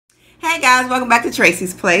Hey guys, welcome back to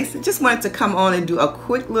Tracie's Place. Just wanted to come on and do a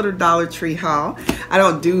quick little Dollar Tree haul. I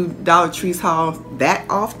don't do Dollar Tree's haul that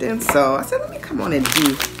often, so I said let me come on and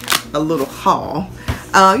do a little haul.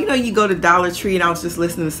 You know, you go to Dollar Tree, and I was just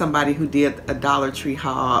listening to somebody who did a Dollar Tree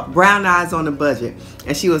haul, Brown Eyes on a Budget,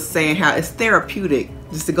 and she was saying how it's therapeutic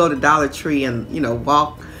just to go to Dollar Tree and, you know,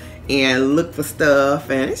 walk and look for stuff,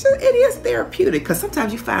 and it is therapeutic because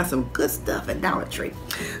sometimes you find some good stuff at Dollar Tree.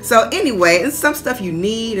 So anyway, it's some stuff you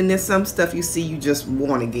need, and there's some stuff you see you just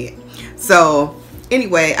want to get. So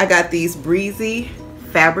anyway, I got these Breezy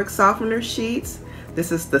fabric softener sheets.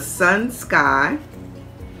 This is the Sun Sky,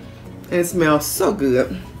 and it smells so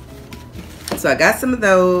good. So I got some of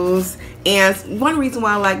those, and one reason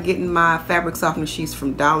why I like getting my fabric softener sheets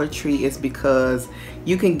from Dollar Tree is because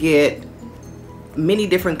you can get many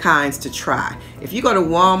different kinds to try. If you go to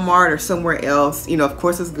Walmart or somewhere else, you know, of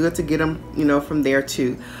course it's good to get them, you know, from there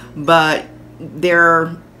too, but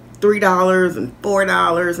they're $3 and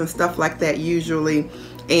 $4 and stuff like that usually.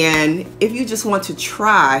 And if you just want to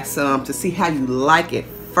try some to see how you like it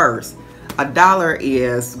first, $1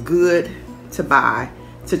 is good to buy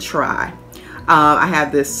to try. I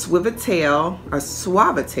have this Suavitel,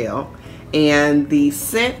 and the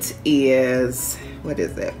scent is, what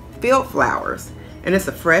is it? Field Flowers, and it's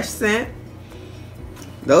a fresh scent.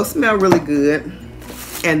 Those smell really good.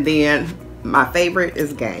 And then my favorite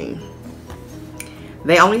is Game.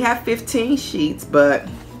 They only have 15 sheets, but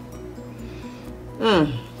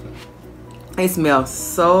they smell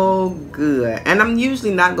so good. And I'm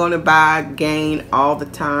usually not going to buy Gain all the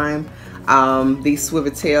time. These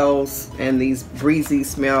Suavitels and these Breezy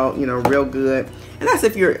smell, you know, real good. And that's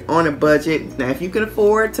if you're on a budget. Now, if you can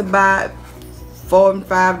afford to buy $4 and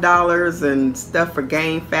 $5 and stuff for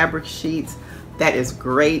Gain fabric sheets, that is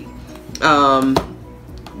great.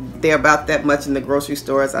 They're about that much in the grocery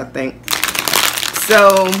stores, I think.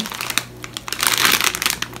 So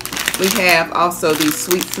we have also these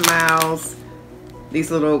Sweet Smiles,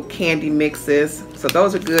 these little candy mixes. So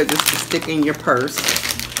those are good just to stick in your purse.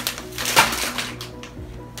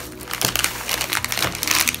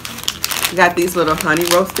 Got these little honey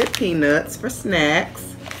roasted peanuts for snacks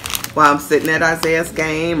while I'm sitting at Isaiah's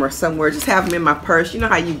game or somewhere. Just have them in my purse. You know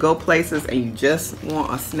how you go places and you just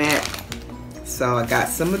want a snack. So I got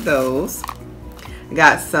some of those. I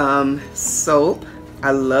got some soap.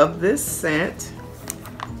 I love this scent.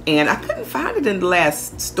 And I couldn't find it in the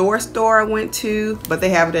last store I went to, but they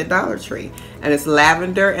have it at Dollar Tree. And it's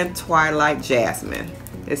Lavender and Twilight Jasmine.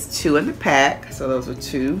 It's 2 in the pack. So those are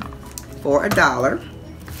 2 for $1.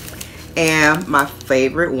 And my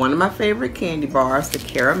favorite, one of my favorite candy bars, the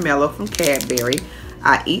Caramello from Cadbury.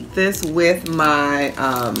 I eat this with my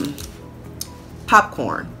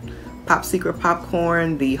popcorn, Pop Secret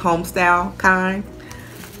popcorn, the home style kind.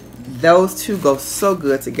 Those two go so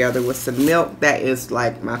good together with some milk. That is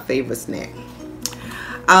like my favorite snack.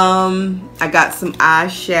 I got some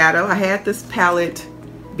eyeshadow. I had this palette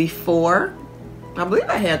before. I believe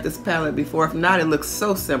I had this palette before. If not, it looks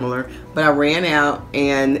so similar, but I ran out.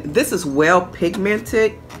 And this is well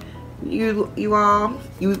pigmented. You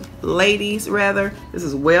ladies rather, this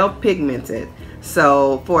is well pigmented.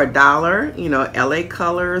 So for $1, you know, LA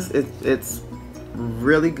Colors, it's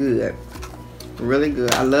really good. Really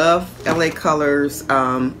good. I love LA Colors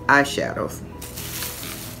eyeshadows.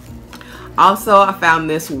 Also, I found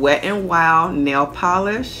this Wet n Wild nail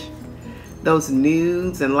polish. Those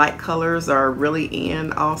nudes and light colors are really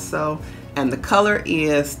in also. And the color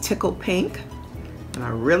is Tickle Pink. And I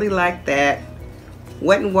really like that.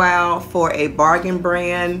 Wet n Wild, for a bargain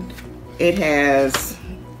brand, it has,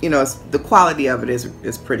 you know, the quality of it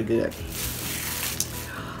is pretty good.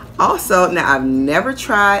 Also, now I've never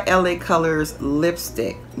tried LA Colors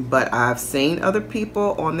lipstick, but I've seen other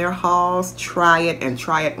people on their hauls try it and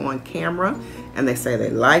try it on camera, and they say they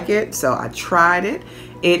like it, so I tried it.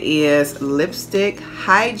 It is Lipstick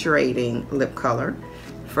Hydrating Lip Color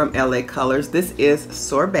from LA Colors. This is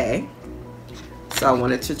Sorbet, so I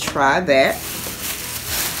wanted to try that.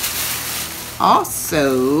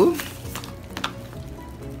 Also,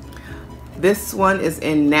 this one is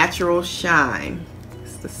in Natural Shine.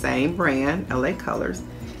 It's the same brand, LA Colors,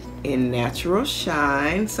 in Natural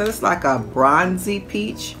Shine. So it's like a bronzy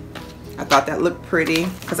peach. I thought that looked pretty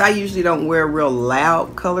because I usually don't wear real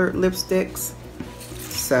loud colored lipsticks.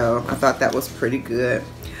 So I thought that was pretty good.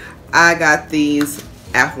 I got these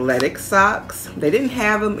athletic socks. They didn't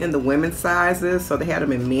have them in the women's sizes, so they had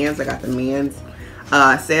them in men's. I got the men's.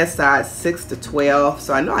 It says size 6 to 12,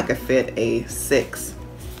 so I know I could fit a 6,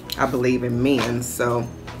 I believe, in men's. So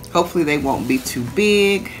hopefully they won't be too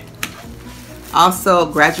big. Also,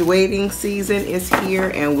 graduating season is here,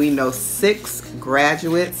 and we know 6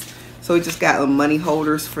 graduates So we just got money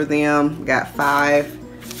holders for them. We got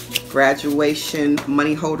 5 graduation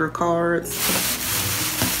money holder cards.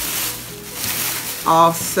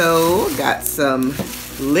 Also got some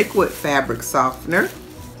liquid fabric softener,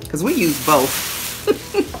 because we use both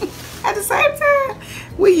at the same time.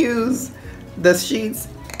 We use the sheets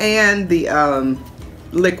and the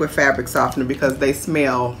liquid fabric softener because they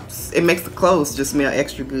smell, it makes the clothes just smell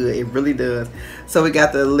extra good. It really does. So we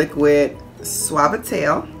got the liquid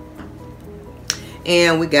Suavitel,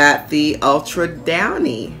 and we got the Ultra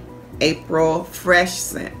Downy April Fresh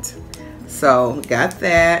scent. So got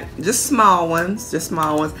that. Just small ones, just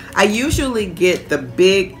small ones. I usually get the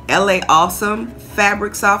big LA Awesome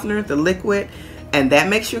fabric softener, the liquid, and that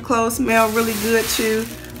makes your clothes smell really good too,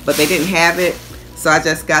 but they didn't have it, so I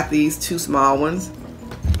just got these 2 small ones.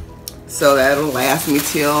 So that'll last me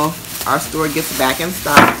till our store gets back in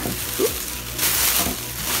stock. Oops.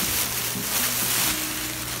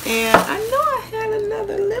 And I know I had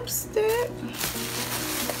another lipstick.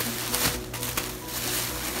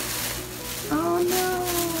 Oh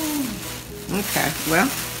no. Okay, well,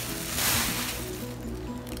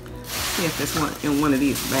 see if there's one in one of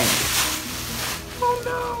these bags.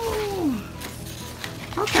 Oh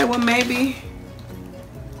no. Okay, well maybe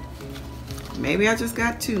I just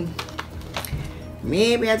got 2.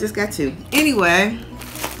 Maybe I just got 2. Anyway,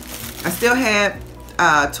 I still had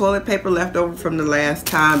toilet paper left over from the last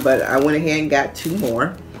time, but I went ahead and got 2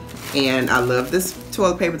 more. And I love this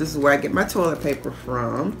toilet paper. This is where I get my toilet paper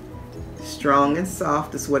from. Strong and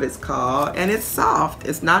Soft is what it's called, and it's soft.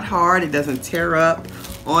 It's not hard. It doesn't tear up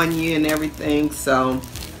on you and everything, so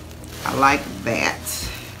I like that.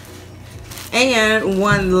 And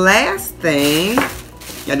one last thing,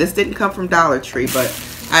 now this didn't come from Dollar Tree, but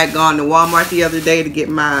I had gone to Walmart the other day to get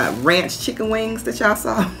my ranch chicken wings that y'all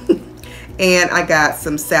saw. And I got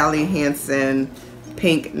some Sally Hansen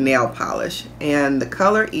pink nail polish, and the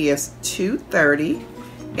color is 230,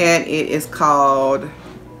 and it is called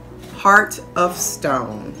Heart of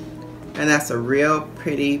Stone, and that's a real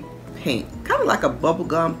pretty pink, kind of like a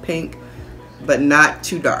bubblegum pink, but not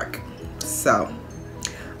too dark. So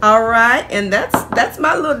all right, and that's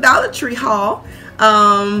my little Dollar Tree haul.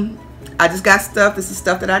 I just got stuff. This is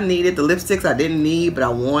stuff that I needed. The lipsticks I didn't need, but I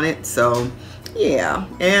wanted. So yeah,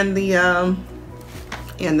 and the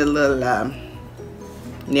little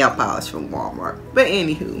nail polish from Walmart. But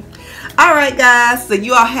anywho, all right guys, so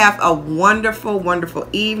you all have a wonderful, wonderful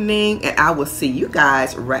evening, and I will see you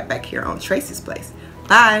guys right back here on Tracie's Place.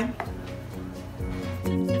 Bye.